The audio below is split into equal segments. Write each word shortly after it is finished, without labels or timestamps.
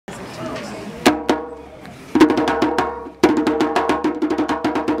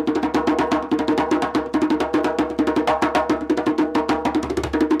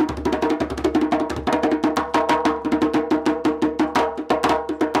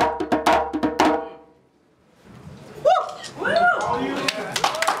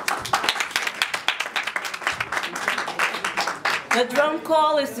The drum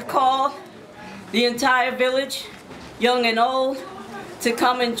call is to call the entire village, young and old, to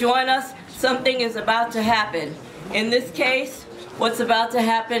come and join us. Something is about to happen. In this case, what's about to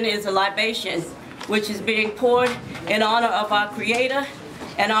happen is a libation, which is being poured in honor of our Creator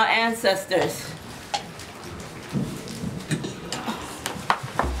and our ancestors.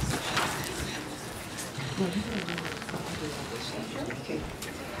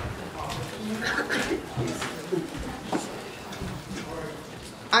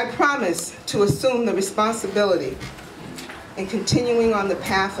 I promise to assume the responsibility in continuing on the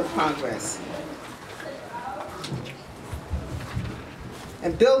path of progress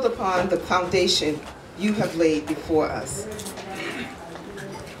and build upon the foundation you have laid before us,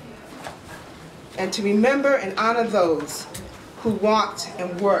 and to remember and honor those who walked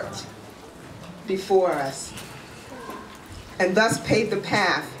and worked before us and thus paved the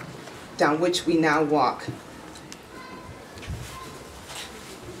path down which we now walk.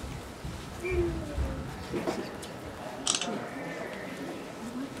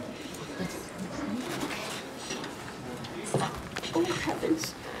 Oh,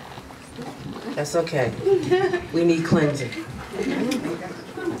 heavens. That's okay. We need cleansing.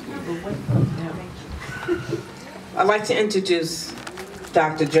 I'd like to introduce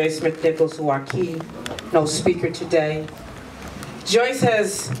Dr. Joyce McNickles, who our keynote speaker today. Joyce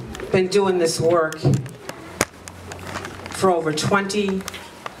has been doing this work for over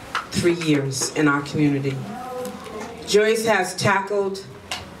 23 years in our community. Joyce has tackled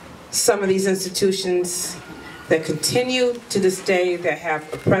some of these institutions that continue to this day, that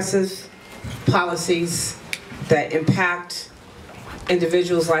have oppressive policies that impact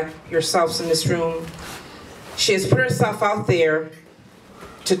individuals like yourselves in this room. She has put herself out there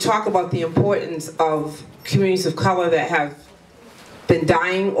to talk about the importance of communities of color that have been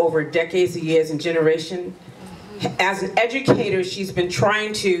dying over decades of years and generations. As an educator, she's been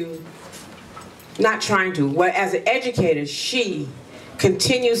as an educator, she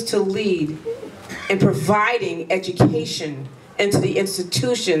continues to lead in providing education into the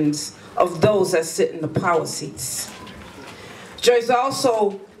institutions of those that sit in the power seats. Joyce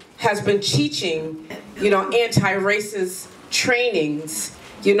also has been teaching, anti-racist trainings,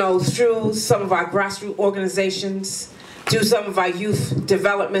 through some of our grassroots organizations, through some of our youth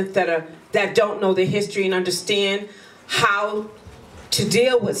development that don't know the history and understand how to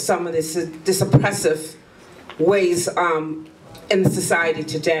deal with some of this oppressive ways in the society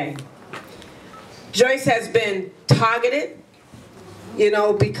today. Joyce has been targeted,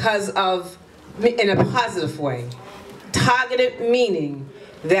 because of, in a positive way. Targeted meaning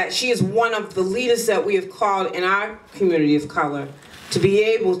that she is one of the leaders that we have called in our community of color to be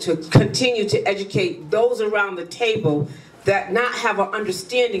able to continue to educate those around the table that not have an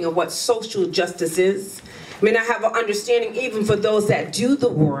understanding of what social justice is, may not have an understanding even for those that do the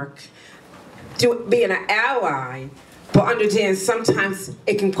work, being an ally, but understand sometimes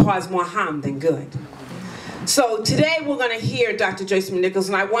it can cause more harm than good. So today we're going to hear Dr. Joyce McNickles,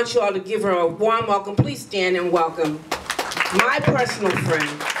 and I want you all to give her a warm welcome. Please stand and welcome my personal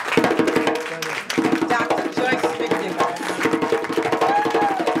friend, Dr. Joyce McNickles.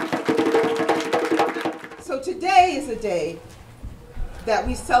 So today is a day that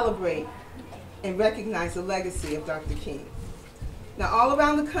we celebrate and recognize the legacy of Dr. King. Now, all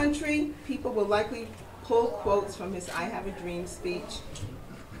around the country, people will likely pull quotes from his I Have a Dream speech.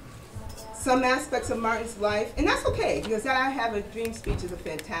 Some aspects of Martin's life, and that's okay, because that I Have a Dream speech is a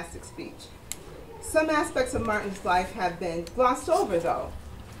fantastic speech. Some aspects of Martin's life have been glossed over, though,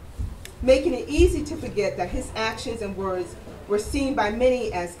 making it easy to forget that his actions and words were seen by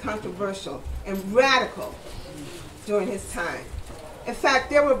many as controversial and radical during his time. In fact,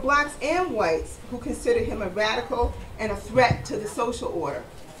 there were blacks and whites who considered him a radical and a threat to the social order.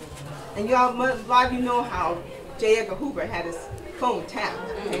 And y'all, a lot of you know how J. Edgar Hoover had his phone tapped,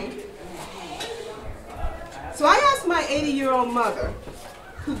 okay? So I asked my 80-year-old mother,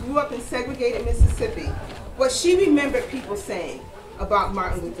 who grew up in segregated Mississippi, what she remembered people saying about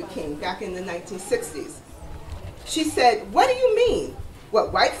Martin Luther King back in the 1960s. She said, "What do you mean?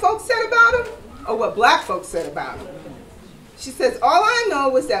 What white folks said about him or what black folks said about him?" She says, "All I know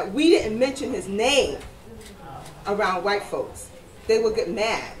was that we didn't mention his name around white folks. They would get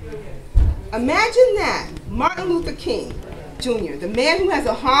mad." Imagine that, Martin Luther King Jr., the man who has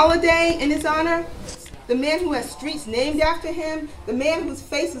a holiday in his honor, the man who has streets named after him, the man whose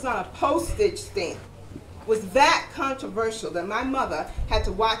face is on a postage stamp, was that controversial that my mother had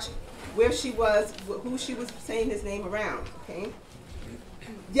to watch where she was, who she was saying his name around, okay?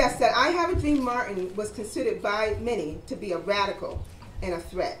 Yes, that I Have a Dream Martin was considered by many to be a radical and a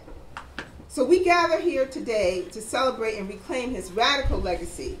threat. So we gather here today to celebrate and reclaim his radical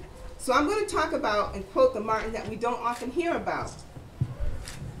legacy. So I'm going to talk about and quote the Martin that we don't often hear about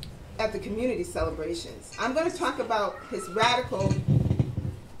at the community celebrations. I'm going to talk about his radical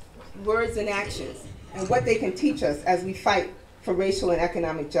words and actions and what they can teach us as we fight for racial and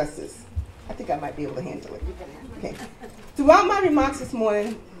economic justice. I think I might be able to handle it. Okay. Throughout my remarks this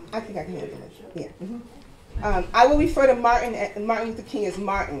morning, I think I can handle it. Yeah. I will refer to Martin Luther King as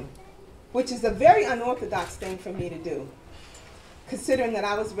Martin, which is a very unorthodox thing for me to do, considering that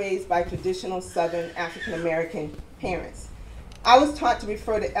I was raised by traditional Southern African American parents. I was taught to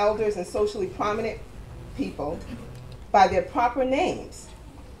refer to elders and socially prominent people by their proper names,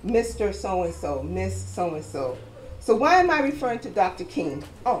 Mr. So-and-so, Miss So-and-so. So why am I referring to Dr. King?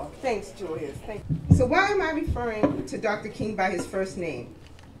 Oh, thanks, Joyce. Thank you. So why am I referring to Dr. King by his first name?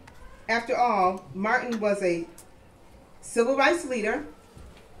 After all, Martin was a civil rights leader,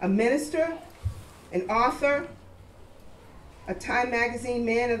 a minister, an author, a Time Magazine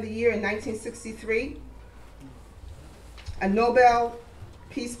Man of the Year in 1963, a Nobel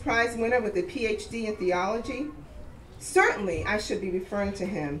Peace Prize winner with a PhD in theology. Certainly, I should be referring to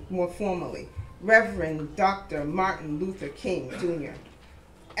him more formally, Reverend Dr. Martin Luther King, Jr.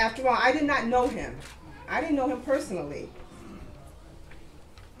 After all, I did not know him. I didn't know him personally.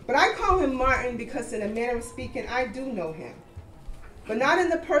 But I call him Martin because in a manner of speaking, I do know him. But not in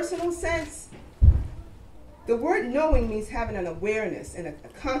the personal sense. The word knowing means having an awareness and a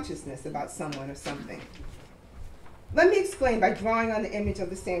consciousness about someone or something. Let me explain by drawing on the image of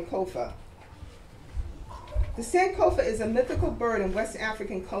the Sankofa. The Sankofa is a mythical bird in West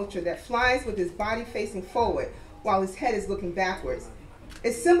African culture that flies with his body facing forward while his head is looking backwards.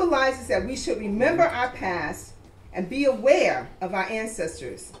 It symbolizes that we should remember our past and be aware of our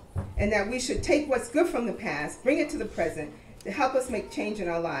ancestors, and that we should take what's good from the past, bring it to the present, to help us make change in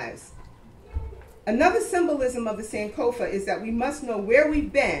our lives. Another symbolism of the Sankofa is that we must know where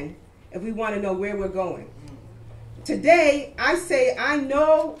we've been if we want to know where we're going. Today, I say I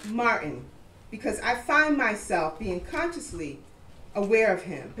know Martin because I find myself being consciously aware of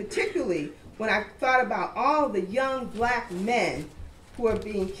him, particularly when I've thought about all the young black men who are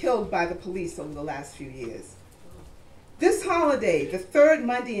being killed by the police over the last few years. This holiday, the third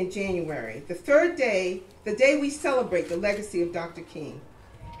Monday in January, the third day, the day we celebrate the legacy of Dr. King,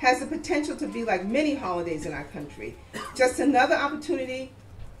 has the potential to be like many holidays in our country, just another opportunity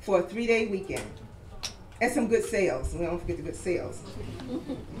for a 3-day weekend and some good sales. We don't forget the good sales.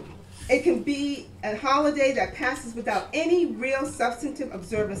 It can be a holiday that passes without any real substantive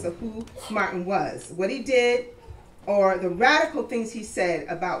observance of who Martin was, what he did, or the radical things he said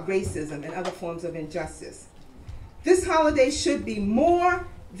about racism and other forms of injustice. This holiday should be more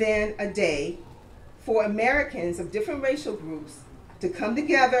than a day for Americans of different racial groups to come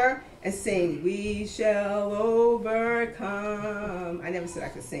together and sing, "We shall overcome." I never said I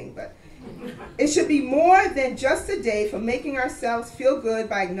could sing, but it should be more than just a day for making ourselves feel good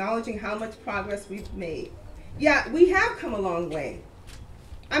by acknowledging how much progress we've made. Yeah, we have come a long way.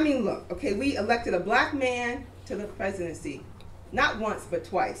 I mean, look, okay, we elected a black man to the presidency, not once, but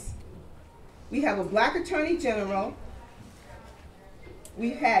twice. We have a black attorney general.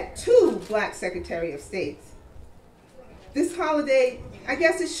 We've had 2 black secretary of states. This holiday, I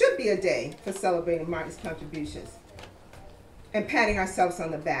guess it should be a day for celebrating Martin's contributions and patting ourselves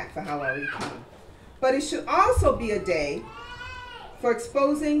on the back for how far we've come. But it should also be a day for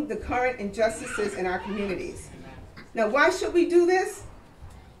exposing the current injustices in our communities. Now, why should we do this?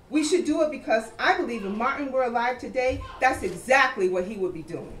 We should do it because I believe if Martin were alive today, that's exactly what he would be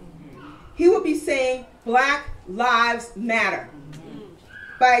doing. He would be saying, Black Lives Matter,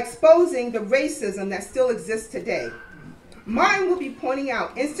 by exposing the racism that still exists today. Martin will be pointing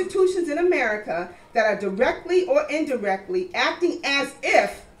out institutions in America that are directly or indirectly acting as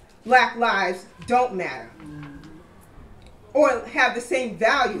if black lives don't matter, or have the same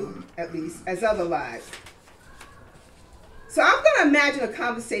value, at least, as other lives. So I'm going to imagine a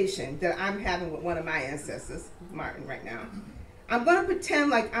conversation that I'm having with one of my ancestors, Martin, right now. I'm going to pretend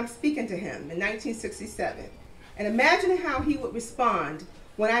like I'm speaking to him in 1967, and imagine how he would respond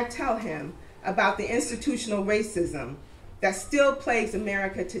when I tell him about the institutional racism that still plagues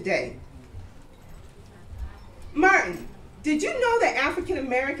America today. Martin, did you know that African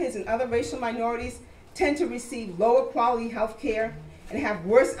Americans and other racial minorities tend to receive lower quality health care and have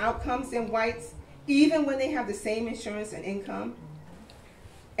worse outcomes than whites, even when they have the same insurance and income?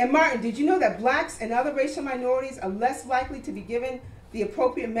 And Martin, did you know that blacks and other racial minorities are less likely to be given the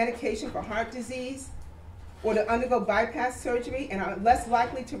appropriate medication for heart disease or to undergo bypass surgery, and are less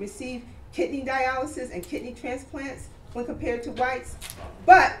likely to receive kidney dialysis and kidney transplants when compared to whites?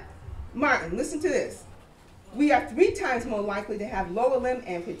 But Martin, listen to this. We are 3 times more likely to have lower limb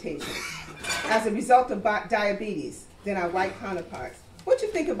amputations as a result of diabetes than our white counterparts. What you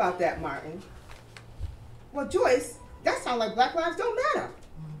think about that, Martin? Well, Joyce, that sounds like Black lives don't matter.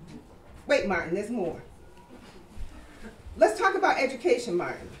 Wait, Martin, there's more. Let's talk about education,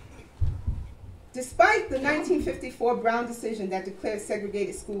 Martin. Despite the 1954 Brown decision that declared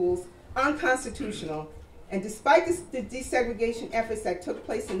segregated schools unconstitutional, and despite the desegregation efforts that took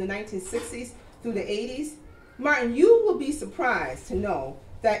place in the 1960s through the 80s, Martin, you will be surprised to know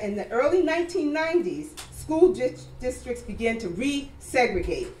that in the early 1990s, school districts began to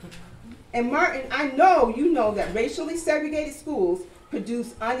re-segregate. And Martin, I know you know that racially segregated schools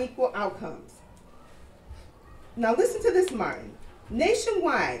produce unequal outcomes. Now listen to this, Martin.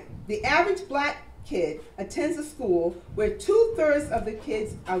 Nationwide, the average black kid attends a school where 2/3 of the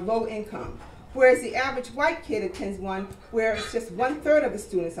kids are low income, whereas the average white kid attends one where it's just 1/3 of the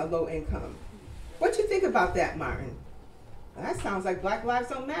students are low income. What you think about that, Martin? Well, that sounds like Black lives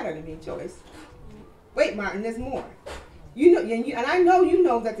don't matter to me, Joyce. Wait, Martin, there's more. You know, and I know you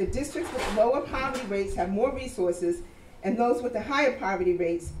know that the districts with lower poverty rates have more resources, and those with the higher poverty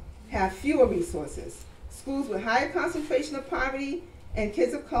rates have fewer resources. Schools with higher concentration of poverty and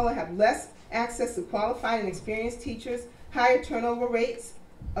kids of color have less access to qualified and experienced teachers, higher turnover rates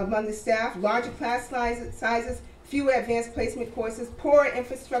among the staff, larger class sizes, fewer advanced placement courses, poorer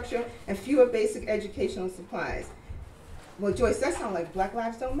infrastructure, and fewer basic educational supplies. Well, Joyce, that sounds like Black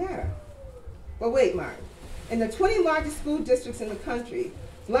lives don't matter. But wait, Martin. In the 20 largest school districts in the country,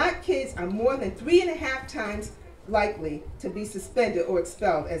 black kids are more than 3.5 times likely to be suspended or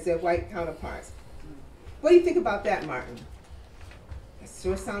expelled as their white counterparts. What do you think about that, Martin? That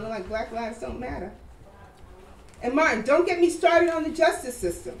sure sounded like Black lives don't matter. And Martin, don't get me started on the justice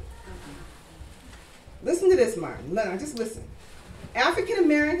system. Listen to this, Martin. Just listen. African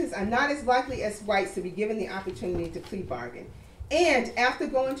Americans are not as likely as whites to be given the opportunity to plea bargain. And after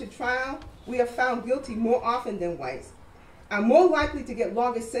going to trial, we are found guilty more often than whites, are more likely to get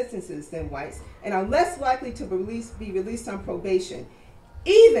longer sentences than whites, and are less likely to be released on probation,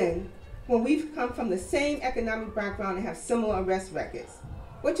 even when we've come from the same economic background and have similar arrest records.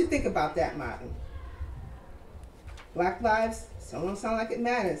 What you think about that, Martin? Black lives still don't sound like it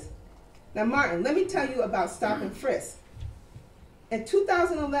matters. Now, Martin, let me tell you about stop and frisk. In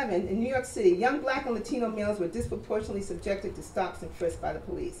 2011, in New York City, young black and Latino males were disproportionately subjected to stops and frisks by the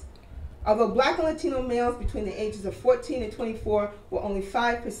police. Although black and Latino males between the ages of 14 and 24 were only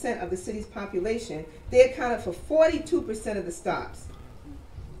 5% of the city's population, they accounted for 42% of the stops.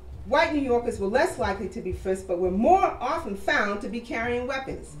 White New Yorkers were less likely to be frisked, but were more often found to be carrying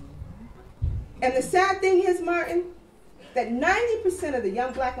weapons. And the sad thing is, Martin, that 90% of the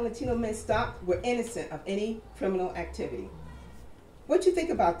young black and Latino men stopped were innocent of any criminal activity. What you think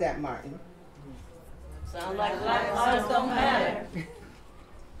about that, Martin? Sound like Black lives don't matter.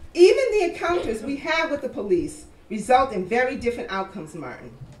 Even the encounters we have with the police result in very different outcomes,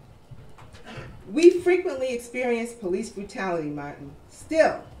 Martin. We frequently experience police brutality, Martin.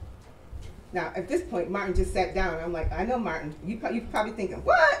 Still. Now, at this point, Martin just sat down, and I'm like, I know, Martin. You're probably thinking,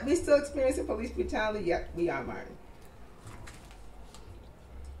 what? We still experiencing police brutality? Yep, we are, Martin.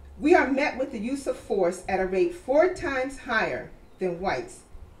 We are met with the use of force at a rate 4 times higher than whites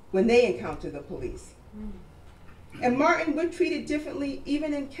when they encounter the police. And Martin, we're treated differently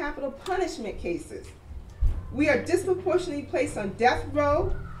even in capital punishment cases. We are disproportionately placed on death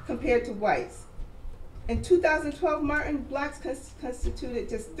row compared to whites. In 2012, Martin, blacks constituted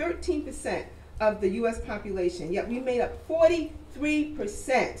just 13% of the US population, yet we made up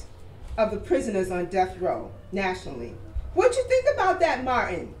 43% of the prisoners on death row nationally. What you think about that,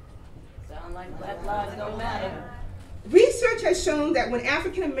 Martin? Sound like Black lives don't matter. Research has shown that when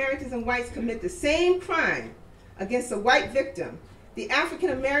African Americans and whites commit the same crime against a white victim, the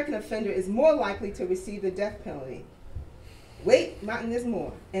African American offender is more likely to receive the death penalty. Wait, Martin, there's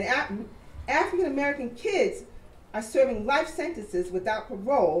more. And African American kids are serving life sentences without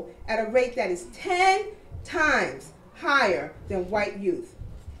parole at a rate that is 10 times higher than white youth.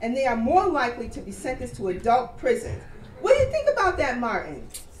 And they are more likely to be sentenced to adult prison. What do you think about that, Martin?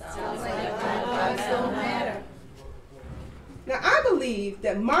 Sounds like Black lives don't matter. Now, I believe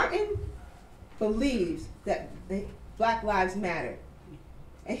that Martin believes that Black lives matter.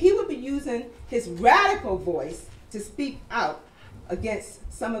 And he would be using his radical voice to speak out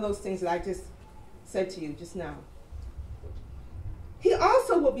against some of those things that I just said to you just now. He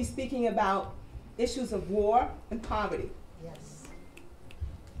also will be speaking about issues of war and poverty. Yes.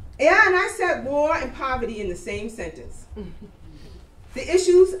 Yeah, and I said war and poverty in the same sentence. The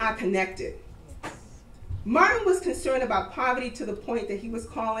issues are connected. Martin was concerned about poverty to the point that he was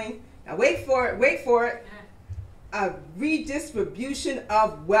calling, Now wait for it, a redistribution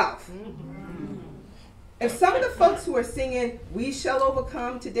of wealth. If some of the folks who are singing "We Shall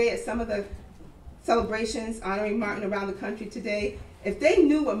Overcome" today at some of the celebrations honoring Martin around the country today, if they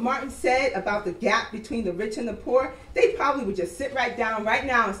knew what Martin said about the gap between the rich and the poor, they probably would just sit right down right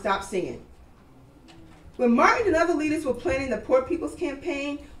now and stop singing. When Martin and other leaders were planning the Poor People's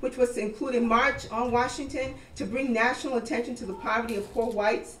Campaign, which was to include a march on Washington to bring national attention to the poverty of poor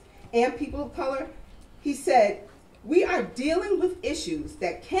whites and people of color, he said, "We are dealing with issues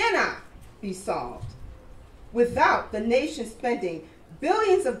that cannot be solved without the nation spending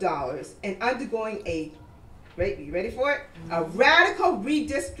billions of dollars and undergoing a, right, you ready for it? A radical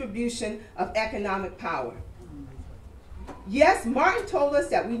redistribution of economic power." Yes, Martin told us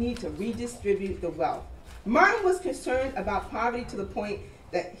that we need to redistribute the wealth. Martin was concerned about poverty to the point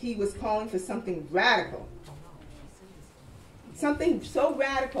that he was calling for something radical. Something so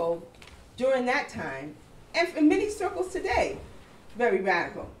radical during that time, and in many circles today, very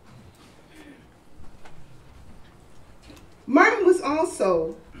radical. Martin was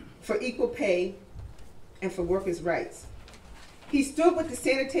also for equal pay and for workers' rights. He stood with the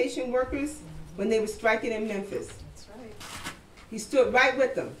sanitation workers when they were striking in Memphis. That's right. He stood right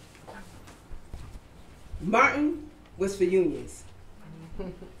with them. Martin was for unions.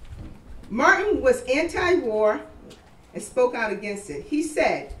 Martin was anti-war and spoke out against it. He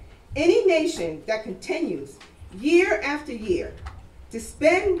said, "Any nation that continues year after year to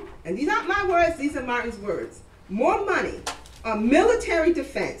spend," and these aren't my words, these are Martin's words, "more money on military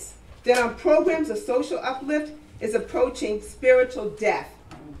defense than on programs of social uplift is approaching spiritual death."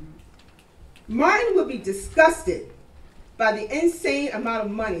 Martin would be disgusted by the insane amount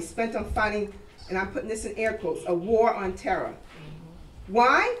of money spent on fighting, and I'm putting this in air quotes, a war on terror.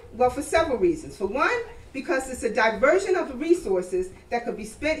 Why? Well, for several reasons. For one, because it's a diversion of the resources that could be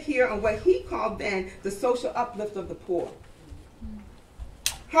spent here on what he called then the social uplift of the poor.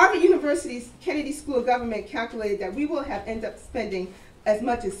 Harvard University's Kennedy School of Government calculated that we will have ended up spending as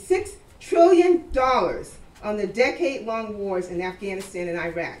much as $6 trillion on the decade-long wars in Afghanistan and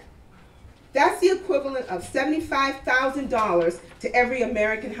Iraq. That's the equivalent of $75,000 to every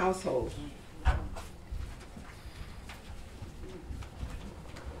American household.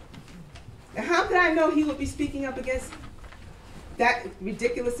 Now, how could I know he would be speaking up against that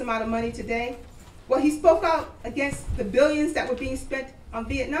ridiculous amount of money today? Well, he spoke out against the billions that were being spent on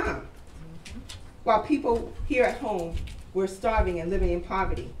Vietnam, while people here at home were starving and living in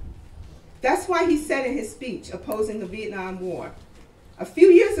poverty. That's why he said in his speech opposing the Vietnam War, a few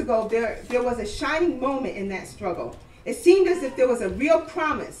years ago, there was a shining moment in that struggle. It seemed as if there was a real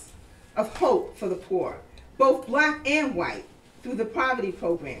promise of hope for the poor, both black and white, through the poverty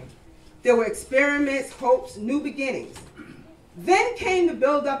program. There were experiments, hopes, new beginnings. Then came the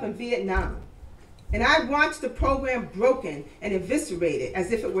buildup in Vietnam, and I watched the program broken and eviscerated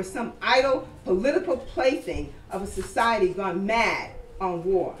as if it were some idle political plaything of a society gone mad on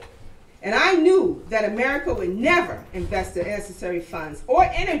war. And I knew that America would never invest the necessary funds or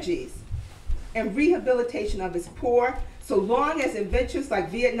energies in rehabilitation of its poor so long as adventures like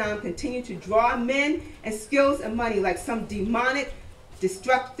Vietnam continue to draw men and skills and money like some demonic,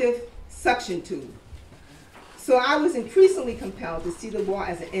 destructive suction tube. So I was increasingly compelled to see the war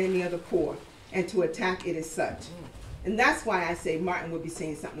as an enemy of the poor and to attack it as such. And that's why I say Martin would be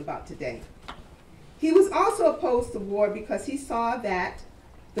saying something about today. He was also opposed to war because he saw that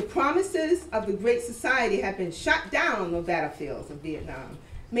the promises of the Great Society had been shot down on the battlefields of Vietnam,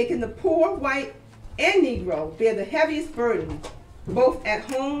 making the poor, white, and Negro bear the heaviest burden, both at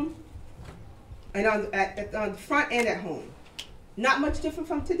home and on the front and at home. Not much different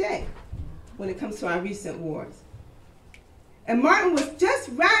from today when it comes to our recent wars. And Martin was just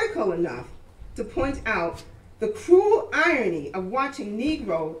radical enough to point out the cruel irony of watching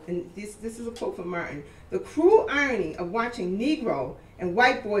Negro, and this is a quote from Martin, the cruel irony of watching Negro and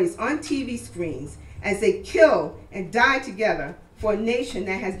white boys on TV screens as they kill and die together for a nation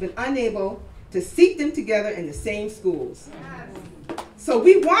that has been unable to seat them together in the same schools. Yes. So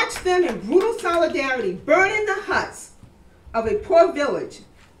we watched them in brutal solidarity burning the huts of a poor village,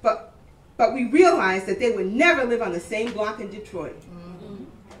 but we realized that they would never live on the same block in Detroit. Mm-hmm.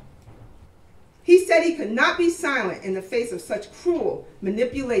 He said he could not be silent in the face of such cruel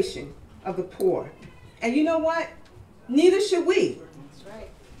manipulation of the poor. And you know what? Neither should we. That's right.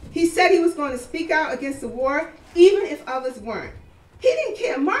 He said he was going to speak out against the war even if others weren't. He didn't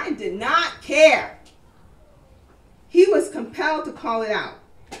care. Martin did not care. He was compelled to call it out,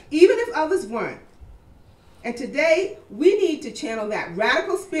 even if others weren't. And today, we need to channel that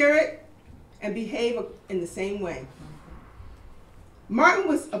radical spirit and behave in the same way. Martin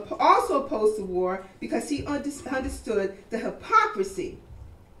was also opposed to war because he understood the hypocrisy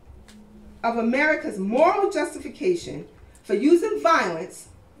of America's moral justification for using violence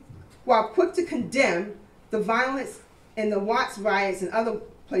while quick to condemn the violence in the Watts riots and other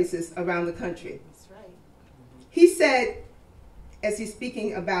places around the country. That's right. He said, as he's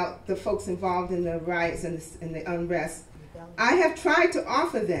speaking about the folks involved in the riots and the unrest, "I have tried to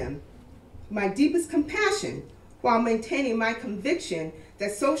offer them my deepest compassion while maintaining my conviction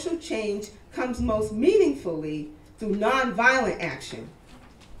that social change comes most meaningfully through nonviolent action.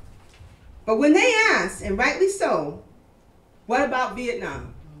 But when they asked, and rightly so, what about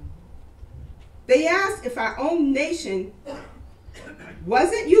Vietnam? They asked if our own nation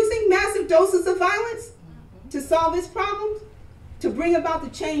wasn't using massive doses of violence to solve its problems, to bring about the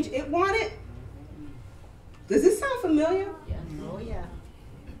change it wanted." Does this sound familiar? Yes. Oh, yeah.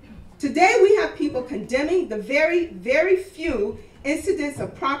 Today we have people condemning the very, very few incidents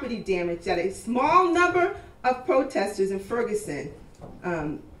of property damage that a small number of protesters in Ferguson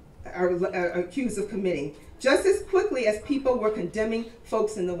are accused of committing, just as quickly as people were condemning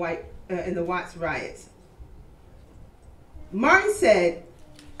folks in the Watts riots. Martin said,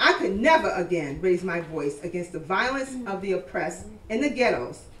 "I could never again raise my voice against the violence of the oppressed in the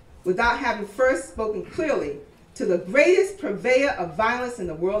ghettos without having first spoken clearly to the greatest purveyor of violence in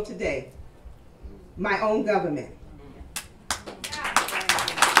the world today, my own government."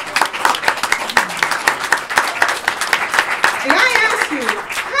 And I ask you,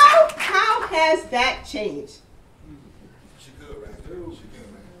 how has that changed?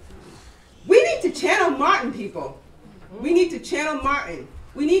 We need to channel Martin, people. We need to channel Martin.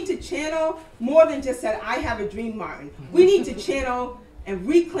 We need to channel more than just that I have a dream Martin. We need to channel and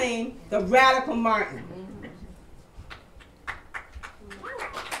reclaim the radical Martin.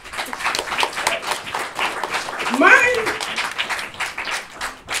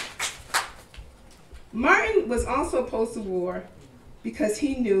 Martin was also opposed to war because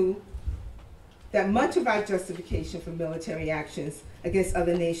he knew that much of our justification for military actions against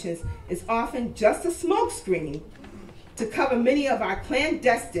other nations is often just a smokescreen to cover many of our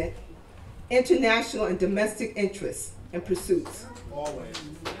clandestine international and domestic interests and pursuits. Always.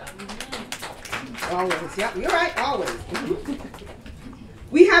 Always, yeah, you're right, always.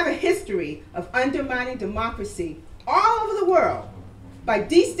 We have a history of undermining democracy all over the world by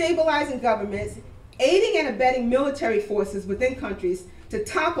destabilizing governments, aiding and abetting military forces within countries to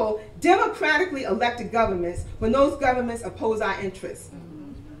topple democratically elected governments when those governments oppose our interests.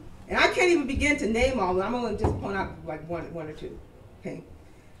 And I can't even begin to name all of them. I'm only just point out like one or two. Okay?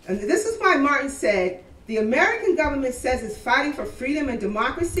 And this is why Martin said, "The American government says it's fighting for freedom and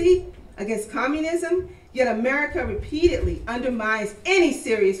democracy against communism, yet America repeatedly undermines any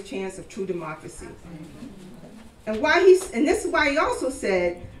serious chance of true democracy." And this is why he also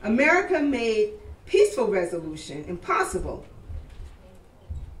said, "America made peaceful resolution impossible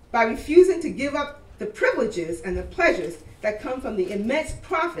by refusing to give up the privileges and the pleasures that come from the immense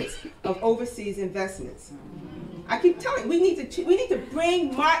profits of overseas investments." I keep telling you, we need to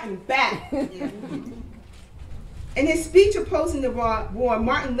bring Martin back. In his speech opposing the war,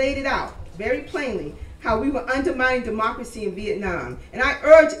 Martin laid it out very plainly how we were undermining democracy in Vietnam. And I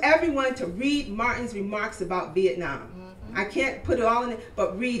urge everyone to read Martin's remarks about Vietnam. I can't put it all in it,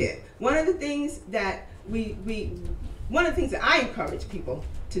 but read it. One of the things that I encourage people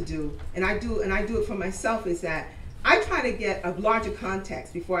to do, and I do it for myself, is that I try to get a larger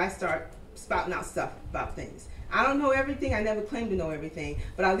context before I start spouting out stuff about things. I don't know everything, I never claim to know everything,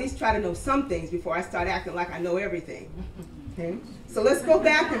 but I at least try to know some things before I start acting like I know everything. Okay? So let's go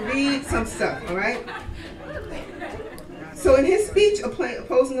back and read some stuff, all right? So in his speech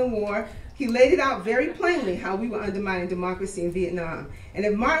opposing the war, he laid it out very plainly how we were undermining democracy in Vietnam. And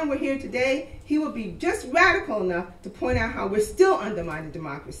if Martin were here today, he would be just radical enough to point out how we're still undermining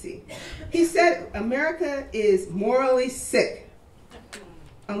democracy. He said America is morally sick.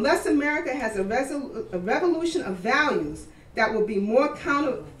 Unless America has a revolution of values, there will be more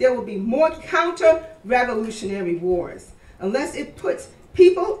counter-revolutionary wars. Unless it puts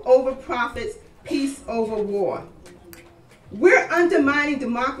people over profits, peace over war. We're undermining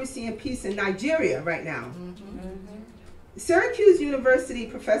democracy and peace in Nigeria right now. Syracuse University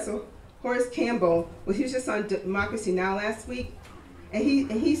professor Horace Campbell, he was just on Democracy Now! Last week, and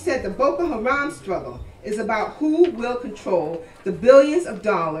he said the Boko Haram struggle is about who will control the billions of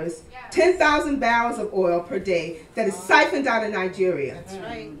dollars, 10,000 barrels of oil per day that is siphoned out of Nigeria. That's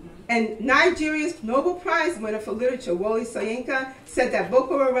right. And Nigeria's Nobel Prize winner for literature, Wole Soyinka, said that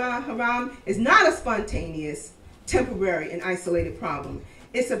Boko Haram is not a spontaneous, temporary, and isolated problem.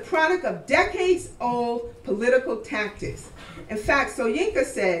 It's a product of decades-old political tactics. In fact, Soyinka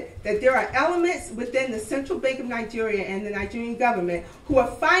said that there are elements within the Central Bank of Nigeria and the Nigerian government who are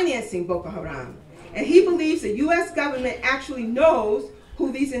financing Boko Haram. And he believes the U.S. government actually knows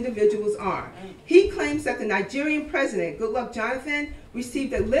who these individuals are. He claims that the Nigerian president, Goodluck Jonathan,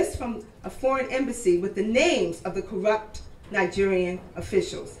 received a list from a foreign embassy with the names of the corrupt Nigerian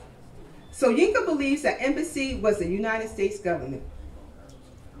officials. Soyinka believes that embassy was the United States government.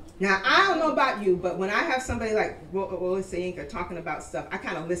 Now, I don't know about you, but when I have somebody like Roland Soyinka talking about stuff, I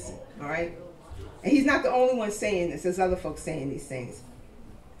kind of listen, all right? And he's not the only one saying this. There's other folks saying these things.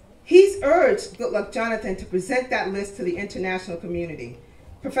 He's urged Goodluck Jonathan to present that list to the international community.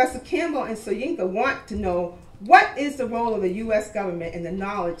 Professor Campbell and Soyinka want to know what is the role of the U.S. government and the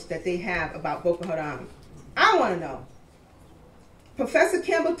knowledge that they have about Boko Haram. I want to know. Professor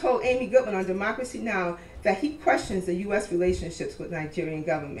Campbell told Amy Goodman on Democracy Now! That he questions the U.S. relationships with the Nigerian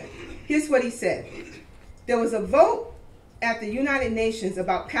government. Here's what he said. There was a vote at the United Nations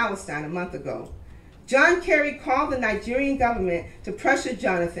about Palestine a month ago. John Kerry called the Nigerian government to pressure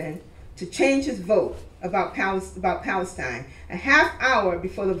Jonathan to change his vote about Palestine a half hour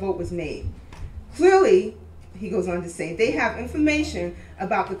before the vote was made. Clearly, he goes on to say, they have information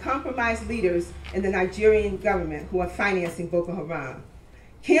about the compromised leaders in the Nigerian government who are financing Boko Haram.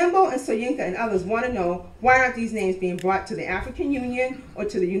 Campbell and Soyinka and others want to know why aren't these names being brought to the African Union or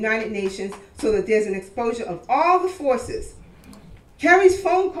to the United Nations so that there's an exposure of all the forces. Kerry's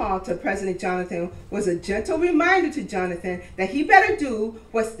phone call to President Jonathan was a gentle reminder to Jonathan that he better do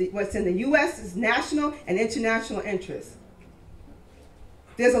what's in the U.S.'s national and international interests.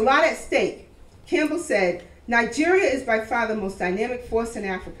 There's a lot at stake. Campbell said, Nigeria is by far the most dynamic force in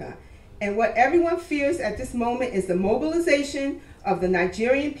Africa, and what everyone fears at this moment is the mobilization of the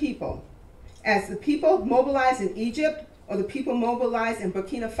Nigerian people. As the people mobilize in Egypt or the people mobilize in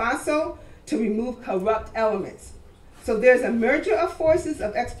Burkina Faso to remove corrupt elements. So there's a merger of forces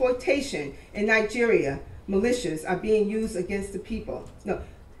of exploitation in Nigeria. Militias are being used against the people. No,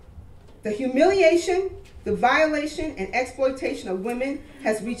 the humiliation, the violation, and exploitation of women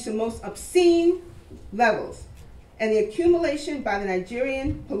has reached the most obscene levels. And the accumulation by the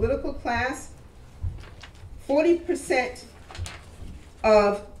Nigerian political class, 40%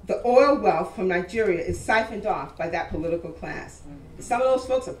 of the oil wealth from Nigeria is siphoned off by that political class. Some of those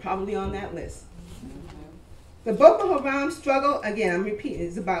folks are probably on that list. The Boko Haram struggle, again, I'm repeating,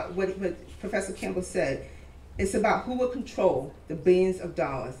 is about what Professor Campbell said. It's about who will control the billions of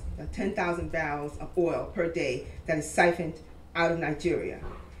dollars, the 10,000 barrels of oil per day that is siphoned out of Nigeria.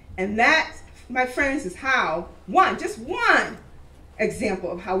 And that, my friends, is how, just one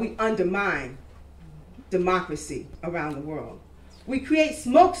example of how we undermine democracy around the world. We create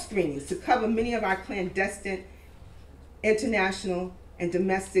smoke screens to cover many of our clandestine international and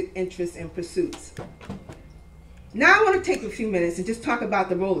domestic interests and pursuits. Now I want to take a few minutes and just talk about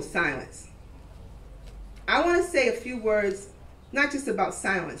the role of silence. I want to say a few words, not just about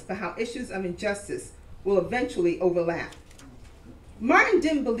silence, but how issues of injustice will eventually overlap. Martin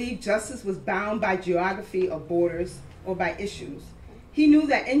didn't believe justice was bound by geography or borders or by issues. He knew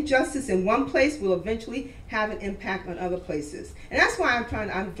that injustice in one place will eventually have an impact on other places. And that's why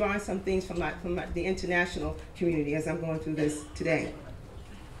I'm drawing some things from the international community as I'm going through this today.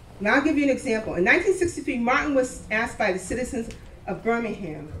 Now I'll give you an example. In 1963, Martin was asked by the citizens of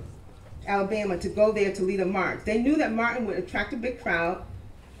Birmingham, Alabama, to go there to lead a march. They knew that Martin would attract a big crowd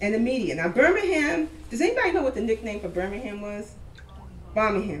and the media. Now Birmingham, does anybody know what the nickname for Birmingham was?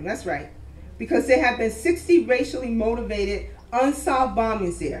 Birmingham, that's right. Because there have been 60 racially motivated unsolved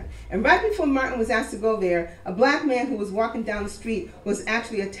bombings there. And right before Martin was asked to go there, a black man who was walking down the street was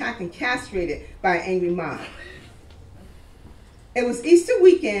actually attacked and castrated by an angry mob. It was Easter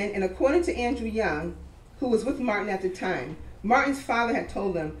weekend, and according to Andrew Young, who was with Martin at the time, Martin's father had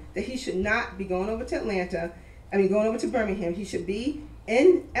told him that he should not be going over to Birmingham. He should be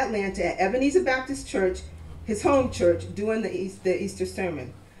in Atlanta at Ebenezer Baptist Church, his home church, doing the Easter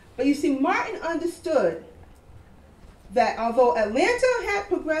sermon. But you see, Martin understood that although Atlanta had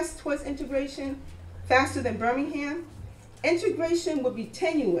progressed towards integration faster than Birmingham, integration would be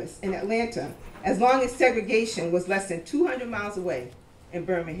tenuous in Atlanta as long as segregation was less than 200 miles away in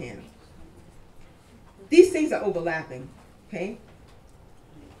Birmingham. These things are overlapping, okay?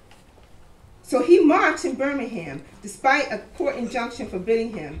 So he marched in Birmingham despite a court injunction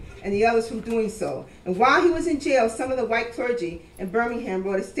forbidding him and the others from doing so. And while he was in jail, some of the white clergy in Birmingham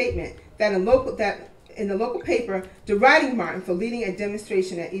wrote a statement that in the local paper deriding Martin for leading a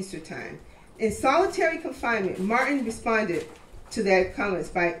demonstration at Easter time. In solitary confinement, Martin responded to their comments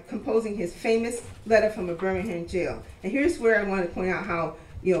by composing his famous letter from a Birmingham jail. And here's where I want to point out how,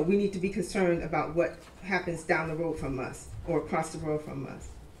 you know, we need to be concerned about what happens down the road from us or across the road from us.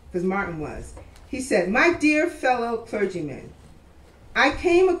 Because Martin was. He said, "My dear fellow clergymen, I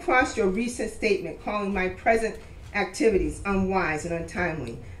came across your recent statement calling my present activities unwise and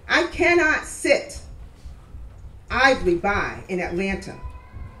untimely. I cannot sit idly by in Atlanta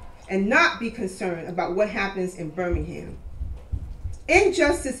and not be concerned about what happens in Birmingham.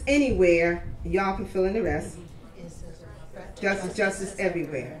 Injustice anywhere," and y'all can fill in the rest, justice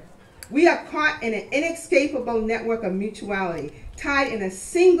everywhere. "We are caught in an inescapable network of mutuality, tied in a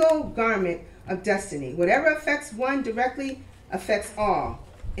single garment of destiny. Whatever affects one directly affects all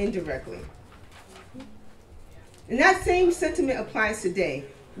indirectly." And that same sentiment applies today.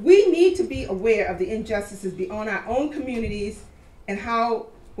 We need to be aware of the injustices beyond our own communities and how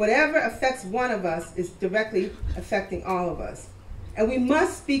whatever affects one of us is directly affecting all of us. And we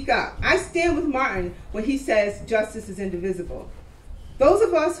must speak up. I stand with Martin when he says justice is indivisible. Those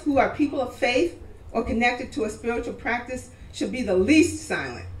of us who are people of faith or connected to a spiritual practice should be the least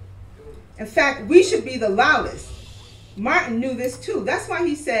silent. In fact, we should be the loudest. Martin knew this too. That's why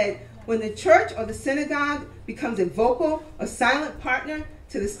he said, when the church or the synagogue becomes a vocal or silent partner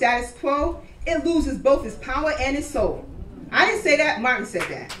to the status quo, it loses both its power and its soul. I didn't say that, Martin said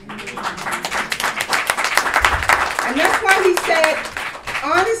that. And that's why he said,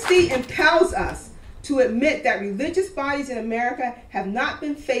 honesty impels us to admit that religious bodies in America have not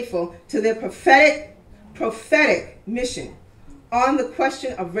been faithful to their prophetic mission on the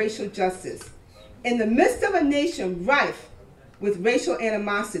question of racial justice. In the midst of a nation rife with racial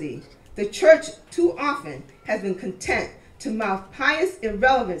animosity, the church too often has been content to mouth pious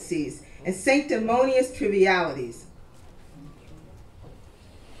irrelevancies and sanctimonious trivialities.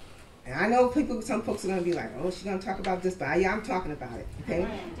 And I know some folks are going to be like, oh, she's going to talk about this, but yeah, I'm talking about it, okay?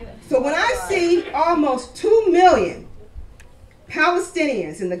 So when I see almost 2 million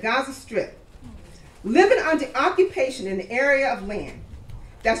Palestinians in the Gaza Strip living under occupation in an area of land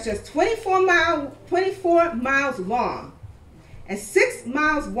that's just 24 miles long and 6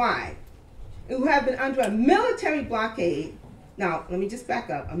 miles wide, who have been under a military blockade. Now, let me just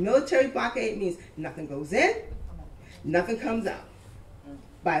back up. A military blockade means nothing goes in, nothing comes out.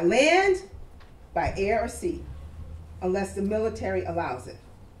 By land, by air or sea, unless the military allows it.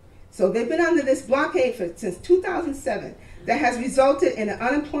 So they've been under this blockade since 2007 that has resulted in an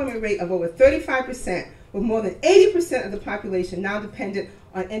unemployment rate of over 35%, with more than 80% of the population now dependent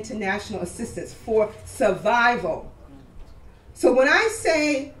on international assistance for survival. So when I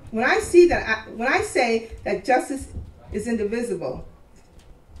say that justice is indivisible,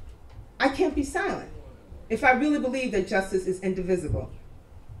 I can't be silent if I really believe that justice is indivisible.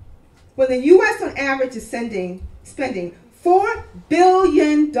 When the U.S. on average is spending $4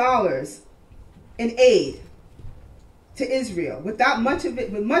 billion in aid to Israel, with much of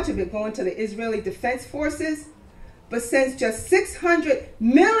it going to the Israeli Defense Forces, but sends just $600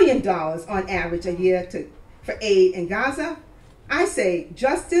 million on average a year for aid in Gaza, I say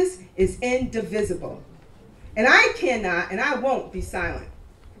justice is indivisible. And I cannot and I won't be silent.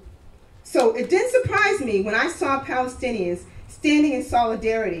 So it didn't surprise me when I saw Palestinians standing in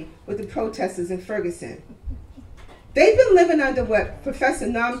solidarity with the protesters in Ferguson. They've been living under what Professor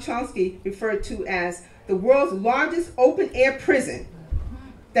Noam Chomsky referred to as the world's largest open-air prison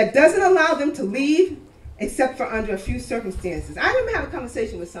that doesn't allow them to leave except for under a few circumstances. I remember having a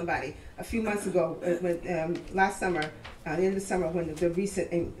conversation with somebody a few months ago, last summer, the end of the summer, when the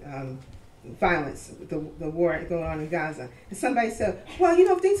recent violence, the war going on in Gaza. And somebody said, well, you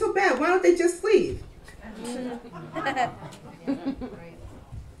know, if things so bad, why don't they just leave?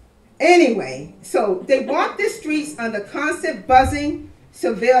 Anyway, so they walk the streets under constant buzzing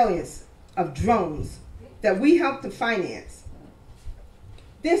surveillance of drones that we help to finance.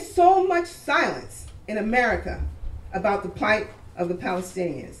 There's so much silence in America about the plight of the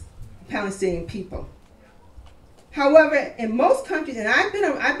Palestinian people. However, in most countries, and I've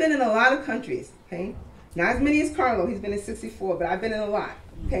been in a lot of countries, okay? Not as many as Carlo, he's been in 64, but I've been in a lot,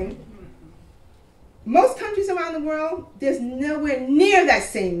 okay? Most countries around the world, there's nowhere near that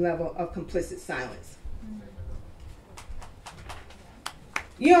same level of complicit silence.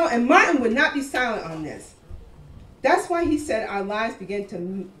 You know, and Martin would not be silent on this. That's why he said our lives begin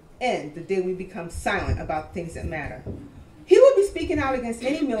to end the day we become silent about things that matter. He will be speaking out against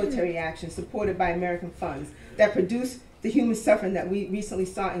any military action supported by American funds that produce the human suffering that we recently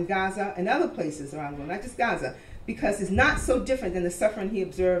saw in Gaza and other places around the world, not just Gaza, because it's not so different than the suffering he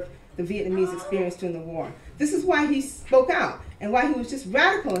observed the Vietnamese experienced during the war. This is why he spoke out and why he was just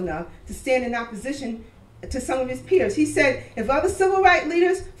radical enough to stand in opposition to some of his peers. He said, if other civil rights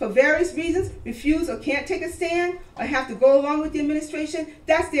leaders, for various reasons, refuse or can't take a stand or have to go along with the administration,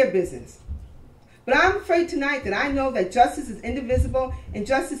 that's their business. But I'm afraid tonight that I know that justice is indivisible and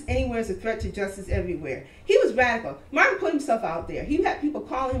justice anywhere is a threat to justice everywhere. He was radical. Martin put himself out there. He had people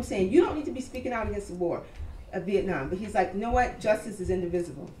calling him saying, you don't need to be speaking out against the war of Vietnam. But he's like, you know what? Justice is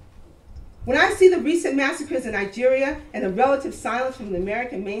indivisible. When I see the recent massacres in Nigeria and the relative silence from the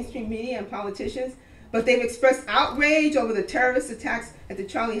American mainstream media and politicians, but they've expressed outrage over the terrorist attacks at the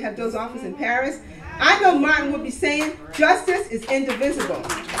Charlie Hebdo's office in Paris, I know Martin would be saying, justice is indivisible.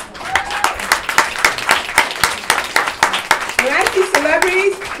 When I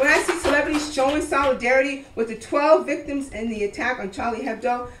see celebrities showing solidarity with the 12 victims in the attack on Charlie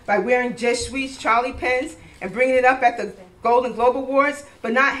Hebdo by wearing Je suis Charlie pens and bringing it up at the Golden Globe Awards,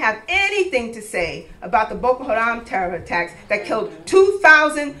 but not have anything to say about the Boko Haram terror attacks that killed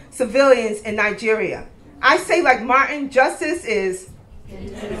 2,000 civilians in Nigeria. I say, like Martin, justice is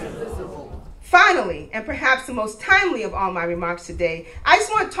indivisible. Finally, and perhaps the most timely of all my remarks today, I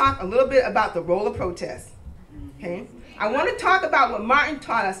just want to talk a little bit about the role of protest. Okay? I want to talk about what Martin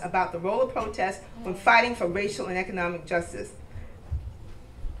taught us about the role of protest when fighting for racial and economic justice.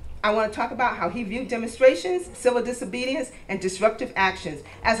 I want to talk about how he viewed demonstrations, civil disobedience, and disruptive actions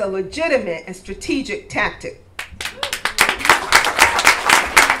as a legitimate and strategic tactic.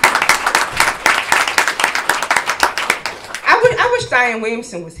 I wish Diane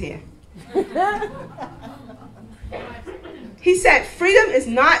Williamson was here. He said, freedom is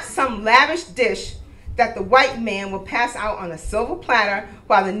not some lavish dish that the white man will pass out on a silver platter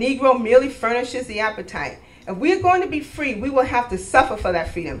while the Negro merely furnishes the appetite. If we're going to be free, we will have to suffer for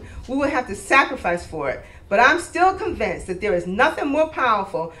that freedom. We will have to sacrifice for it. But I'm still convinced that there is nothing more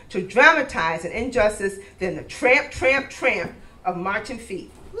powerful to dramatize an injustice than the tramp, tramp, tramp of marching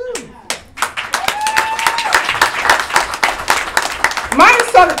feet. Martin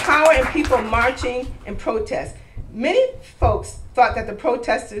saw the power in people marching and protest. Many folks thought that the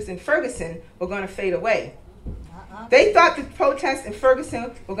protesters in Ferguson were going to fade away. They thought the protests in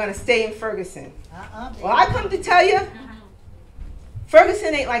Ferguson were going to stay in Ferguson. Well, I come to tell you,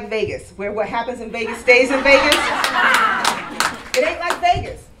 Ferguson ain't like Vegas, where what happens in Vegas stays in Vegas. It ain't like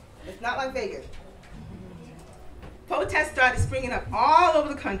Vegas. It's not like Vegas. Protests started springing up all over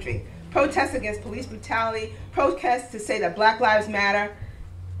the country. Protests against police brutality, protests to say that Black Lives Matter.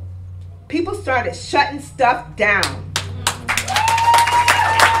 People started shutting stuff down.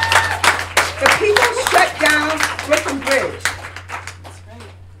 The people shut down Brooklyn Bridge.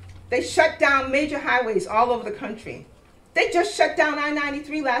 They shut down major highways all over the country. They just shut down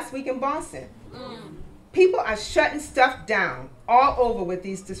I-93 last week in Boston. People are shutting stuff down all over with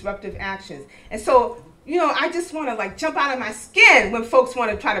these disruptive actions. And so, you know, I just want to like jump out of my skin when folks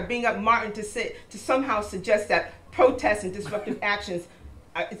want to try to bring up Martin to somehow suggest that protests and disruptive actions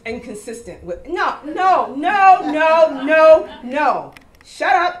are inconsistent with. No.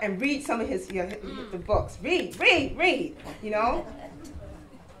 Shut up and read some of the books. Read, you know.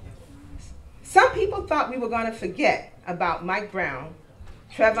 Some people thought we were going to forget about Mike Brown,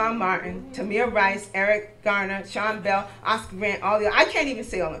 Trayvon Martin, Tamir Rice, Eric Garner, Sean Bell, Oscar Grant, all the I can't even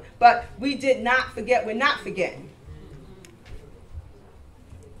say all of them. But we did not forget. We're not forgetting.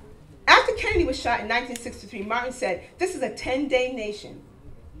 After Kennedy was shot in 1963, Martin said, this is a 10-day nation.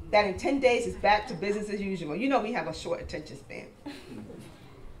 That in 10 days is back to business as usual. You know we have a short attention span.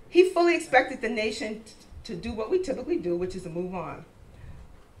 He fully expected the nation to do what we typically do, which is to move on.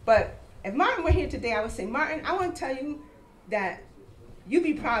 But if Martin were here today, I would say, Martin, I want to tell you that you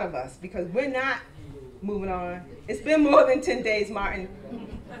be proud of us because we're not moving on. It's been more than 10 days, Martin.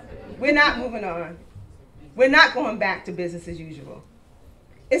 We're not moving on. We're not going back to business as usual.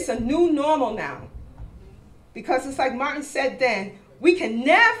 It's a new normal now. Because it's like Martin said then, we can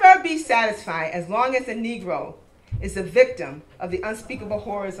never be satisfied as long as a Negro is the victim of the unspeakable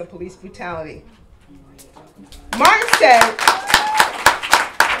horrors of police brutality. Martin said,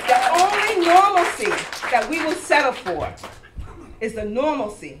 the only normalcy that we will settle for is the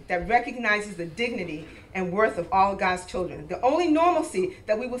normalcy that recognizes the dignity and worth of all God's children. The only normalcy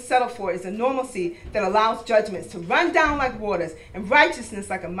that we will settle for is a normalcy that allows judgments to run down like waters and righteousness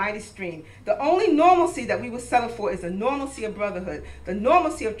like a mighty stream. The only normalcy that we will settle for is the normalcy of brotherhood, the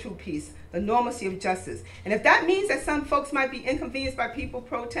normalcy of true peace, the normalcy of justice. And if that means that some folks might be inconvenienced by peaceful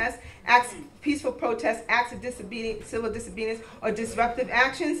protests, peaceful protests, acts of disobedience, civil disobedience, or disruptive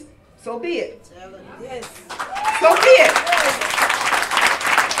actions, so be it. Yes. So be it.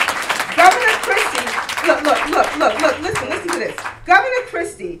 Governor Christie, look, listen to this. Governor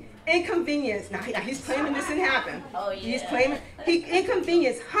Christie inconvenienced, now he's claiming this didn't happen. Oh, yeah. He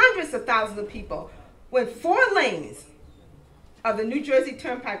inconvenienced hundreds of thousands of people when 4 lanes of the New Jersey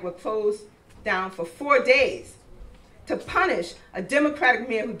Turnpike were closed down for 4 days to punish a Democratic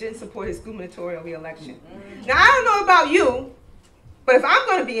mayor who didn't support his gubernatorial reelection. Now, I don't know about you, but if I'm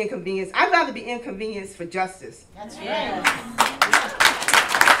going to be inconvenienced, I'd rather be inconvenienced for justice. That's right.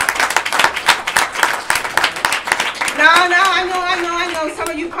 Now, I know. Some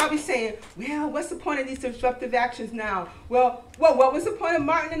of you probably saying, well, what's the point of these disruptive actions now? Well, what was the point of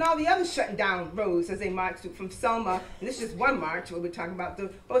Martin and all the others shutting down roads as they marched from Selma? And this is just one march, what we're talking about.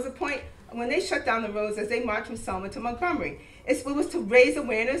 What was the point when they shut down the roads as they marched from Selma to Montgomery? It was to raise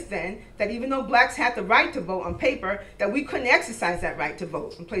awareness then that even though blacks had the right to vote on paper, that we couldn't exercise that right to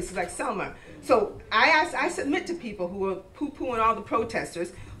vote in places like Selma. So I submit to people who were poo-pooing all the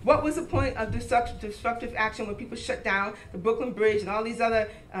protesters, what was the point of disruptive action when people shut down the Brooklyn Bridge and all these other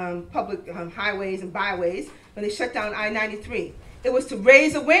public highways and byways, when they shut down I-93? It was to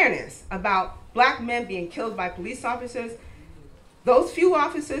raise awareness about black men being killed by police officers. Those few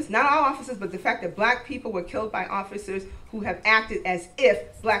officers, not all officers, but the fact that black people were killed by officers who have acted as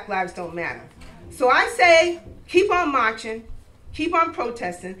if black lives don't matter. So I say, keep on marching, keep on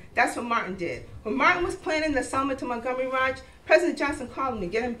protesting. That's what Martin did. When Martin was planning the Selma to Montgomery march, President Johnson called him to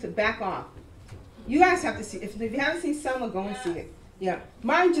get him to back off. You guys have to see, if you haven't seen Selma, go and see it. Yeah,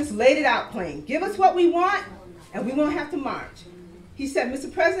 Martin just laid it out plain. Give us what we want, and we won't have to march. He said,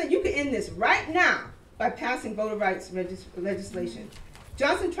 Mr. President, you can end this right now by passing voter rights legislation.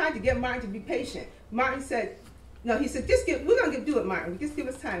 Johnson tried to get Martin to be patient. Martin said, no, he said, we're going to do it, Martin. Just give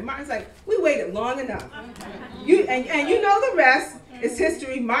us time. Martin's like, we waited long enough. And you know the rest is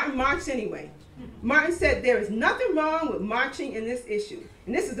history. Martin marched anyway. Martin said, there is nothing wrong with marching in this issue.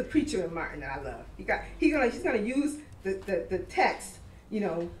 And this is the preacher in Martin that I love. He's going to use the text,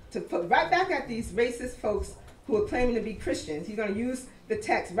 to put right back at these racist folks who are claiming to be Christians. He's going to use the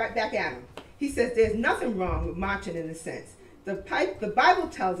text right back at them. He says there's nothing wrong with marching in this sense. The Bible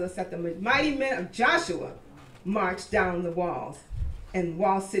tells us that the mighty men of Joshua marched down the walls and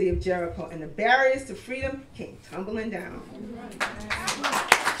walled city of Jericho, and the barriers to freedom came tumbling down.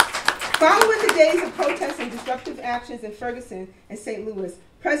 Following the days of protests and disruptive actions in Ferguson and St. Louis,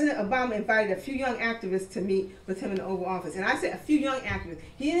 President Obama invited a few young activists to meet with him in the Oval Office. And I said a few young activists.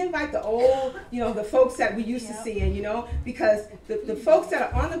 He didn't invite the old, the folks that we used to seeing, because the folks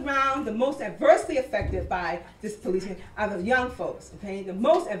that are on the ground, the most adversely affected by this policing are the young folks, okay? The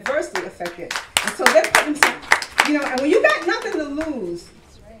most adversely affected. And so they're putting and when you got nothing to lose,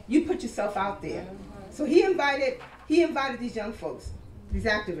 you put yourself out there. So he invited these young folks, these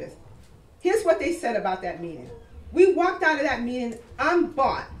activists. Here's what they said about that meeting. We walked out of that meeting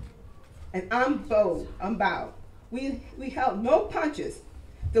unbought and unbowed. We held no punches.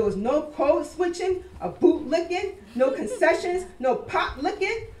 There was no code switching or boot licking, no concessions, no pot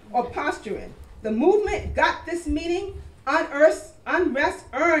licking or posturing. The movement got this meeting. Unrest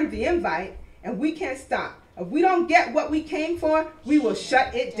earned the invite, and we can't stop. If we don't get what we came for, we will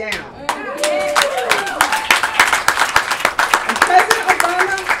shut it down. And President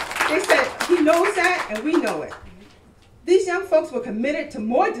Obama, they said he knows that, and we know it. These young folks were committed to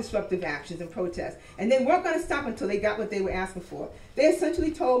more disruptive actions and protests, and they weren't going to stop until they got what they were asking for. They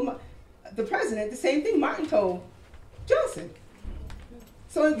essentially told the president the same thing Martin told Johnson.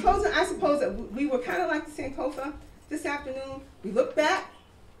 So in closing, I suppose that we were kind of like the Sankofa this afternoon. We look back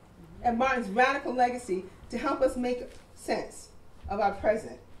at Martin's radical legacy to help us make sense of our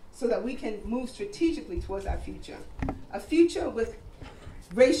present so that we can move strategically towards our future, a future with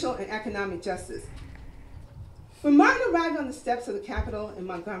racial and economic justice. When Martin arrived on the steps of the Capitol in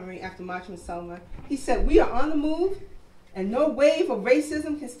Montgomery after marching with Selma, he said, we are on the move, and no wave of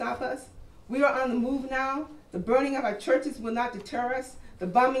racism can stop us. We are on the move now. The burning of our churches will not deter us. The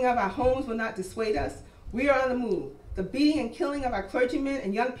bombing of our homes will not dissuade us. We are on the move. The beating and killing of our clergymen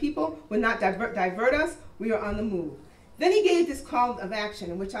and young people will not divert us. We are on the move. Then he gave this call of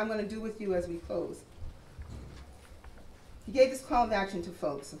action, which I'm going to do with you as we close. He gave this call of action to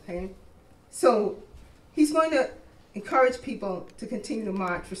folks, okay? So he's going to encourage people to continue to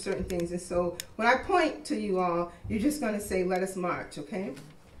march for certain things. And so when I point to you all, you're just going to say, let us march, okay?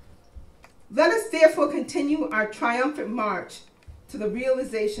 Let us therefore continue our triumphant march to the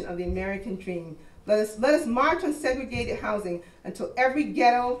realization of the American dream. Let us march on segregated housing until every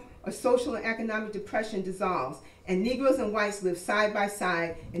ghetto or social and economic depression dissolves and Negroes and whites live side by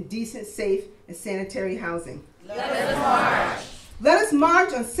side in decent, safe, and sanitary housing. Let us march. Let us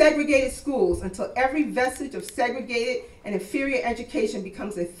march on segregated schools until every vestige of segregated and inferior education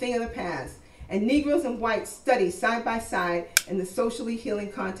becomes a thing of the past, and Negroes and whites study side by side in the socially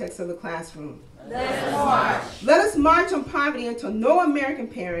healing context of the classroom. Let us march. Let us march on poverty until no American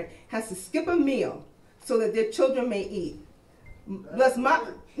parent has to skip a meal so that their children may eat. Let's march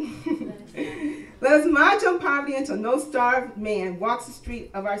on poverty until no starved man walks the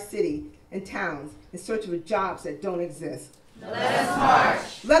street of our city and towns in search of jobs that don't exist. Let us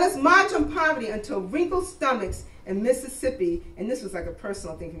march. Let us march on poverty until wrinkled stomachs in Mississippi, and this was like a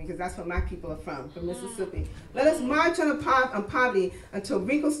personal thing for me because that's where my people are from Mississippi. Let us march on poverty until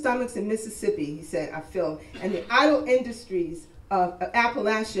wrinkled stomachs in Mississippi, he said, are filled, and the idle industries of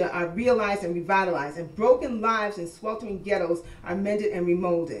Appalachia are realized and revitalized, and broken lives in sweltering ghettos are mended and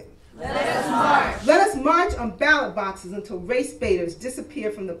remolded. Let us march. Let us march on ballot boxes until race baiters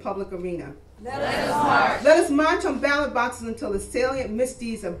disappear from the public arena. Let us march. Let us march on ballot boxes until the salient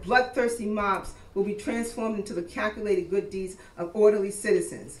misdeeds of bloodthirsty mobs will be transformed into the calculated good deeds of orderly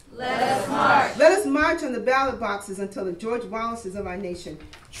citizens. Let us march. Let us march on the ballot boxes until the George Wallaces of our nation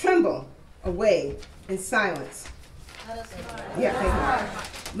tremble away in silence. Let us march. Yeah,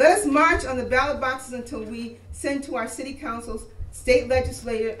 thank you. Let us march on the ballot boxes until we send to our city councils, state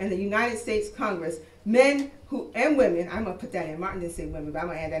legislature, and the United States Congress men who and women, I'm going to put that in, Martin didn't say women, but I'm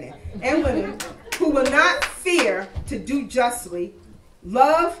going to add that in, and women who will not fear to do justly,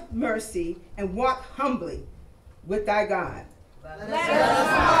 love mercy, and walk humbly with thy God. Let us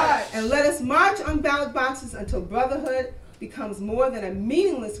march. And let us march on ballot boxes until brotherhood becomes more than a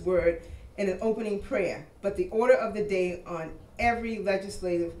meaningless word in an opening prayer, but the order of the day on every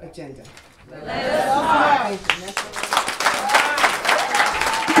legislative agenda. Let us march. Thank you.